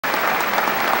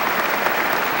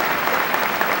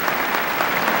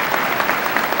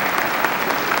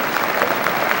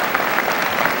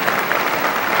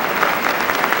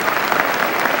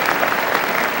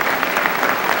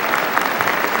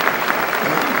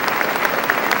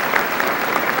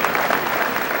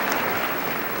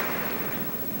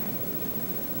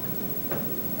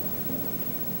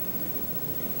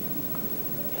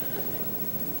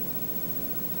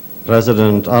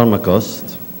President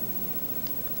Armacost,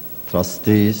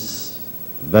 trustees,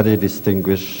 very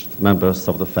distinguished members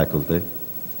of the faculty,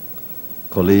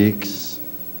 colleagues,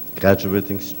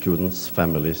 graduating students,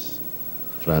 families,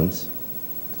 friends.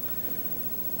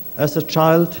 As a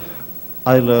child,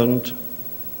 I learned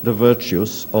the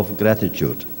virtues of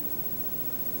gratitude.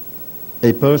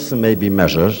 A person may be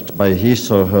measured by his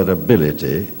or her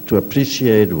ability to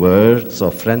appreciate words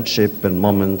of friendship and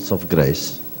moments of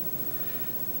grace.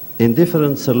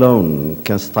 Indifference alone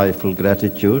can stifle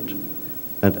gratitude,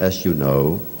 and as you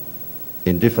know,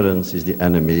 indifference is the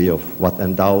enemy of what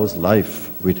endows life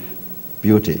with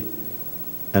beauty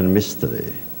and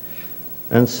mystery.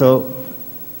 And so,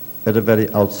 at the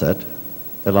very outset,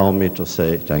 allow me to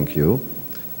say thank you.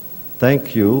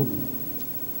 Thank you,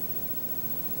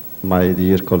 my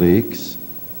dear colleagues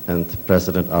and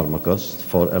President Armacost,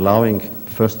 for allowing,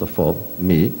 first of all,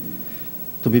 me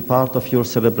to be part of your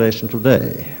celebration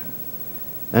today.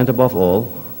 And above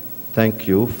all, thank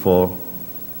you for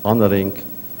honoring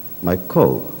my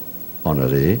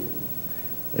co-honoree,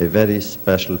 a very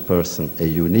special person, a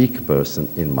unique person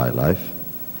in my life,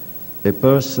 a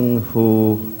person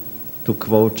who, to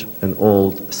quote an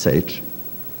old sage,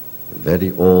 a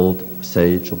very old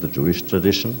sage of the Jewish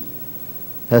tradition,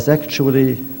 has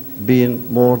actually been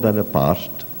more than a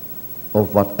part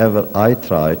of whatever I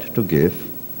tried to give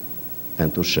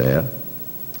and to share.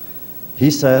 He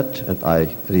said, and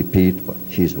I repeat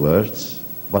his words,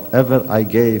 whatever I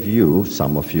gave you,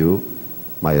 some of you,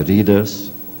 my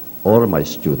readers or my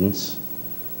students,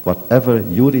 whatever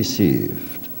you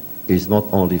received is not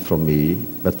only from me,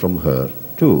 but from her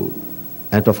too.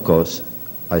 And of course,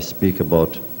 I speak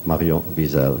about Elie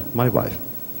Wiesel, my wife.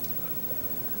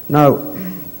 Now,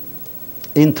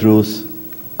 in truth,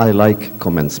 I like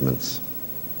commencements.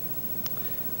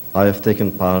 I have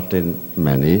taken part in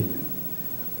many.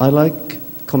 I like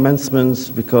commencements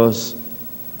because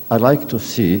I like to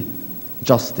see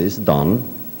justice done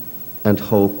and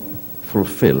hope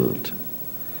fulfilled.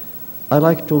 I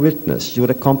like to witness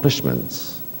your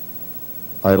accomplishments.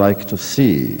 I like to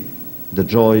see the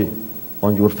joy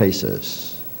on your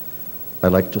faces. I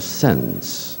like to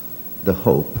sense the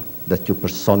hope that you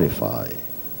personify.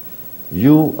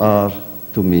 You are,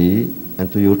 to me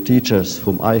and to your teachers,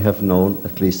 whom I have known,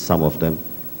 at least some of them,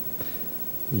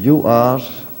 you are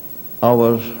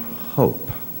our hope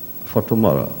for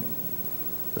tomorrow.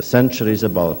 The century is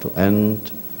about to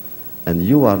end, and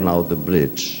you are now the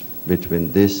bridge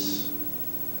between this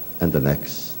and the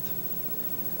next.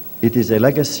 It is a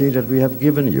legacy that we have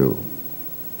given you,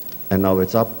 and now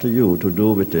it's up to you to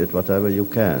do with it whatever you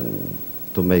can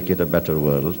to make it a better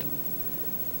world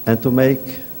and to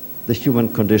make the human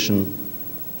condition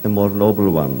a more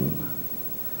noble one.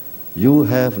 You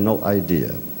have no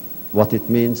idea what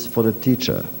it means for a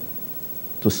teacher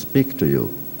to speak to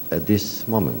you at this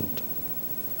moment.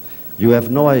 You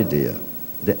have no idea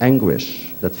the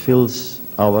anguish that fills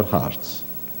our hearts,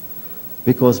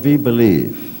 because we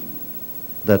believe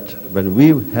that when we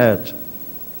had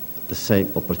the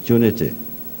same opportunity,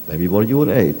 when we were your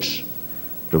age,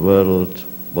 the world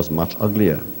was much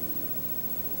uglier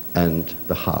and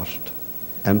the heart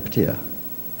emptier.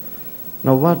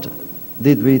 Now, what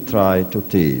did we try to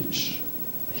teach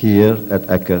here at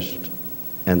Eckerd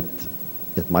and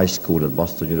at my school at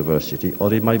Boston University,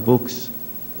 or in my books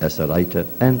as a writer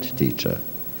and teacher?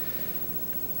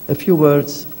 A few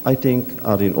words, I think,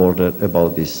 are in order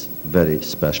about this very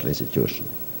special institution.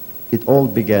 It all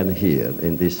began here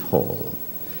in this hall.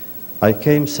 I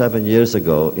came 7 years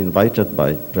ago, invited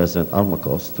by President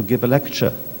Armacost to give a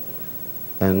lecture.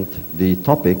 And the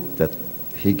topic that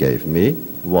he gave me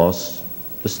was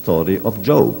the story of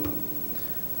Job.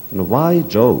 And why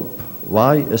Job?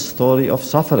 Why a story of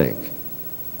suffering?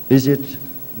 Is it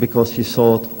because he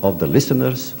thought of the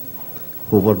listeners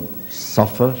who would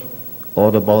suffer,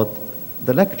 or about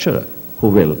the lecturer who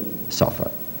will suffer?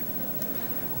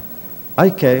 I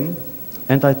came,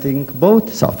 and I think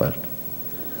both suffered.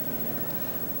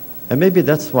 And maybe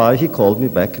that's why he called me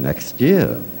back next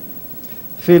year,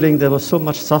 feeling there was so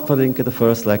much suffering in the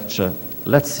first lecture.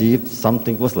 Let's see if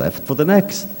something was left for the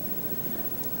next.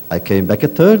 I came back a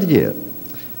third year,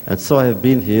 and so I have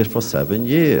been here for 7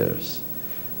 years.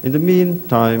 In the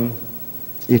meantime,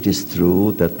 it is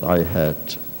true that I had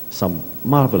some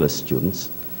marvelous students,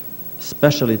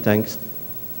 especially thanks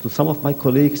to some of my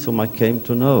colleagues whom I came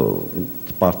to know in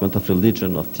the Department of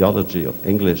Religion, of Theology, of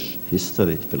English,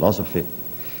 History, Philosophy,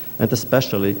 and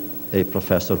especially a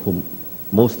professor whom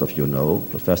most of you know,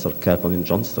 Professor Caroline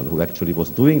Johnston, who actually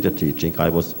was doing the teaching. I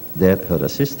was there, her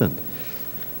assistant.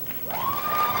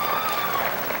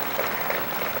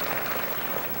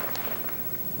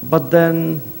 But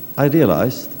then I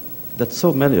realized that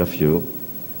so many of you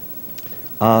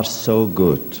are so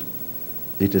good.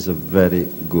 It is a very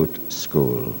good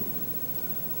school.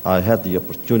 I had the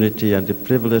opportunity and the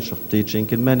privilege of teaching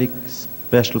in many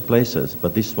special places,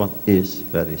 but this one is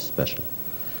very special.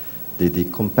 The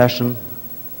compassion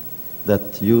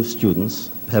that you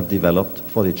students have developed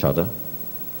for each other,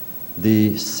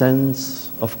 the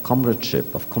sense of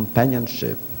comradeship, of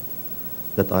companionship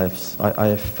that I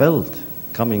have felt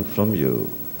coming from you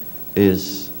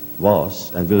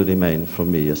was and will remain for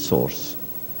me a source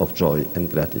of joy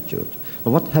and gratitude.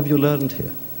 Now, what have you learned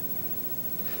here?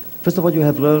 First of all, you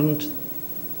have learned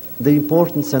the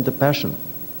importance and the passion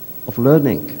of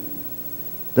learning,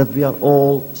 that we are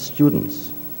all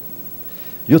students.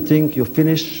 You think you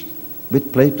finish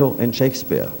with Plato and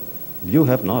Shakespeare. You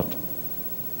have not.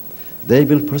 They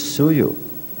will pursue you.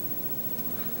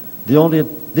 The only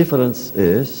difference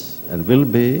is, and will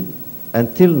be,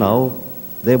 until now,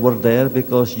 they were there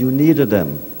because you needed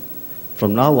them.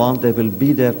 From now on, they will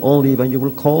be there only when you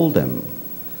will call them.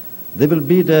 They will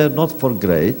be there not for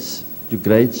grades. The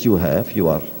grades you have, you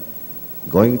are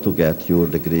going to get your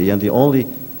degree, and the only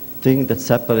thing that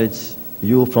separates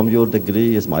you from your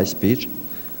degree is my speech.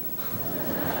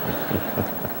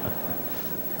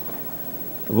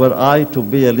 Were I to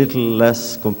be a little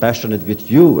less compassionate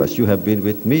with you as you have been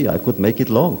with me, I could make it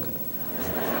long.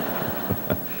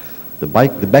 The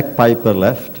bagpiper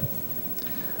left,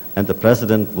 and the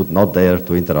president would not dare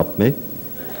to interrupt me.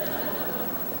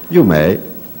 You may.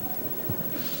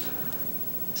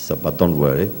 So, but don't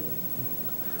worry.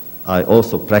 I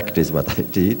also practice what I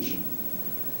teach.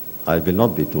 I will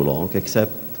not be too long,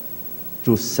 except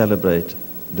to celebrate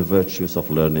the virtues of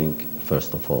learning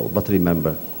first of all. But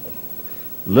remember,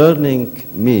 learning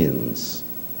means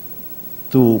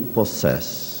to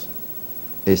possess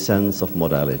a sense of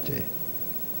morality.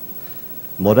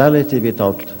 Morality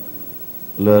without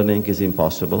learning is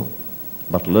impossible,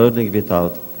 but learning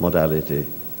without morality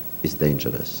is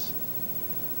dangerous.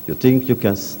 You think you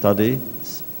can study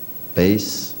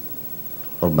space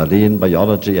or marine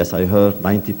biology, as I heard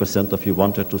 90% of you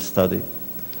wanted to study.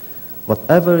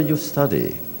 Whatever you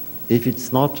study, if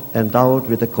it's not endowed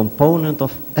with a component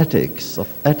of ethics,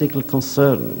 of ethical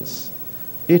concerns,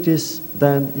 it is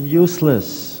then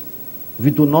useless. We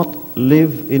do not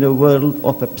live in a world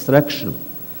of abstraction.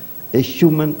 A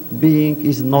human being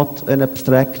is not an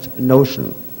abstract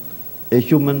notion. A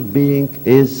human being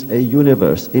is a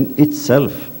universe in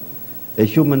itself. A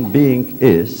human being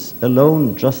is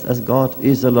alone, just as God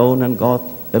is alone and God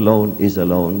alone is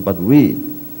alone. But we,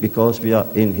 because we are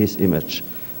in His image,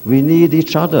 we need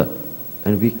each other,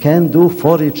 and we can do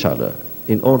for each other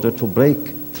in order to break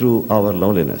through our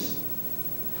loneliness.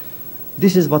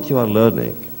 This is what you are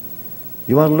learning.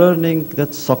 You are learning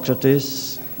that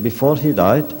Socrates, before he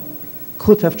died,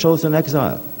 could have chosen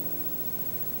exile,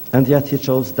 and yet he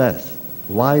chose death.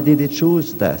 Why did he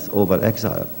choose death over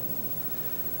exile?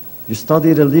 You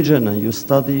study religion and you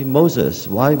study Moses.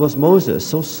 Why was Moses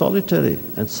so solitary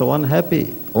and so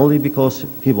unhappy? Only because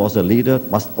he was a leader.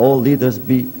 Must all leaders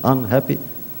be unhappy?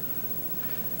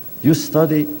 You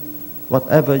study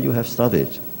whatever you have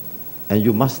studied, and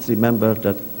you must remember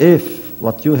that if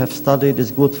what you have studied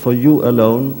is good for you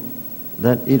alone,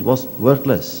 then it was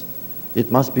worthless. It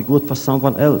must be good for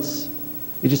someone else.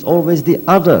 It is always the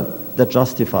other that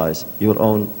justifies your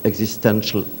own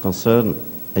existential concern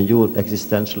and your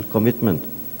existential commitment.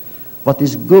 What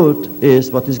is good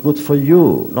is what is good for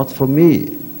you, not for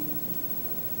me.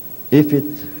 If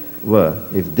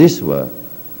this were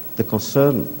the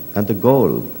concern and the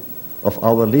goal of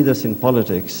our leaders in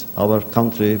politics, our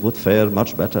country would fare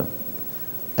much better,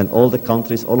 and all the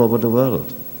countries all over the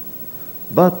world.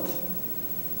 But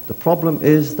the problem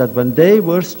is that when they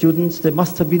were students, they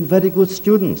must have been very good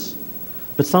students.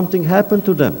 But something happened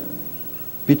to them.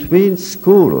 Between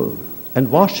school and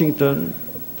Washington,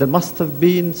 there must have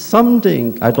been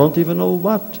something, I don't even know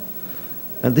what.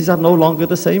 And these are no longer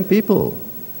the same people.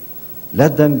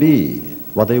 Let them be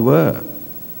what they were.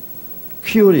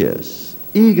 Curious,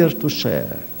 eager to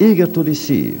share, eager to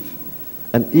receive,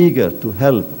 and eager to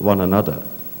help one another.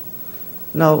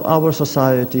 Now, our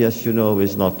society, as you know,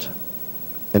 is not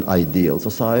an ideal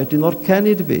society, nor can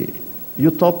it be.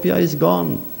 Utopia is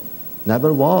gone,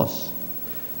 never was.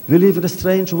 We live in a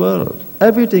strange world.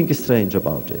 Everything is strange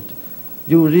about it.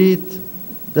 You read,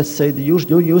 let's say, the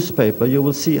new newspaper, you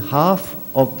will see half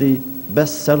of the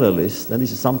bestseller list, and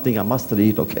this is something I must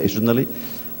read occasionally,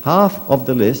 half of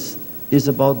the list is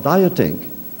about dieting,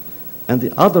 and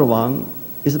the other one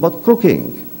is about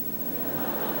cooking.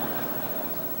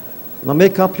 Now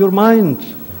make up your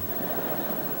mind.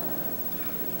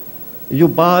 You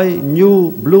buy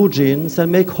new blue jeans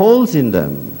and make holes in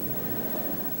them.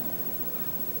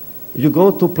 You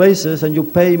go to places and you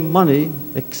pay money,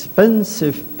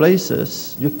 expensive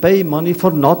places, you pay money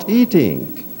for not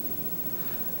eating.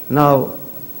 Now,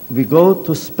 we go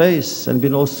to space and we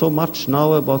know so much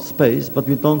now about space, but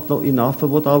we don't know enough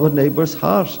about our neighbor's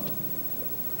heart.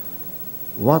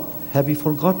 What have we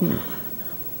forgotten?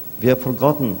 We have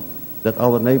forgotten that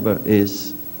our neighbor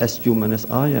is as human as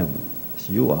I am, as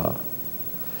you are.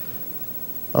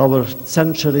 Our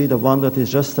century, the one that is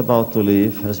just about to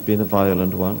leave, has been a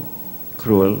violent one,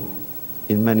 cruel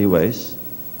in many ways.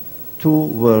 2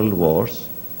 world wars,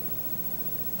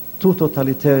 2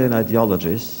 totalitarian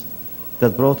ideologies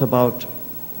that brought about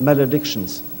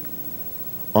maledictions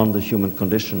on the human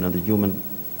condition and the human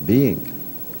being.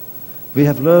 We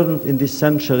have learned in this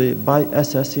century by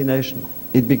assassination.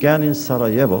 It began in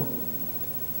Sarajevo,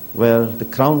 where the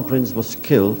crown prince was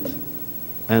killed,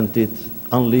 and it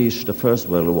unleashed the First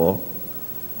World War,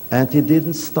 and it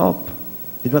didn't stop.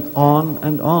 It went on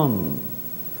and on.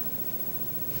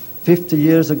 50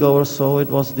 years ago or so, it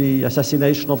was the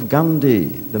assassination of Gandhi,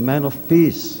 the man of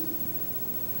peace.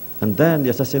 And then the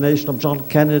assassination of John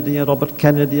Kennedy and Robert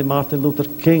Kennedy and Martin Luther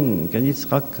King and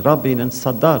Yitzhak Rabin and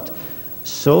Sadat.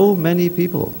 So many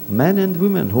people, men and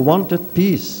women, who wanted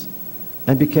peace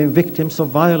and became victims of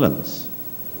violence.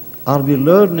 Are we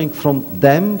learning from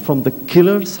them, from the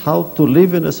killers, how to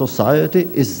live in a society?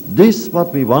 Is this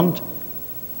what we want?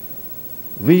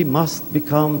 We must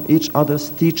become each other's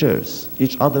teachers,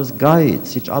 each other's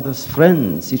guides, each other's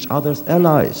friends, each other's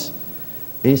allies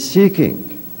in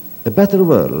seeking a better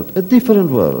world, a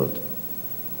different world.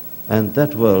 And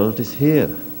that world is here,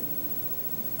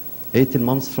 18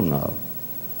 months from now.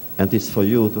 And it's for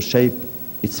you to shape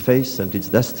its face and its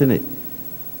destiny.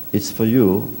 It's for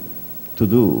you to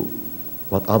do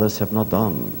what others have not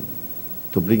done,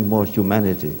 to bring more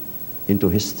humanity into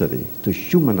history, to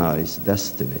humanize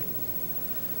destiny.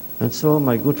 And so,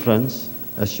 my good friends,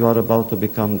 as you are about to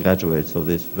become graduates of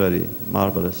this very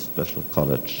marvelous special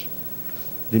college,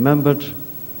 remember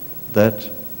that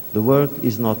the work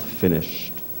is not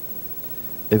finished.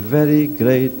 A very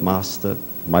great master,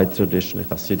 my tradition, a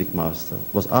Hasidic master,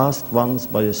 was asked once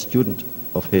by a student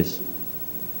of his.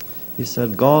 He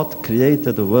said, God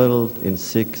created the world in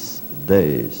 6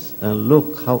 days, and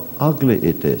look how ugly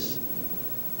it is.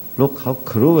 Look how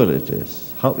cruel it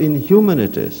is, how inhuman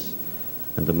it is.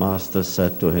 And the master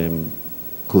said to him,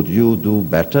 could you do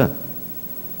better?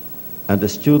 And the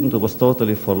student, who was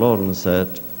totally forlorn,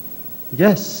 said,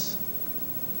 yes.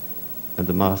 And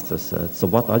the master said, so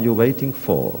what are you waiting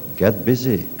for? Get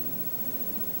busy.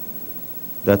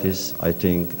 That is, I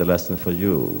think, the lesson for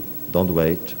you. Don't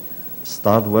wait.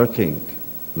 Start working.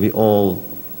 We all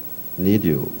need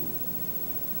you.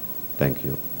 Thank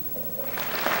you.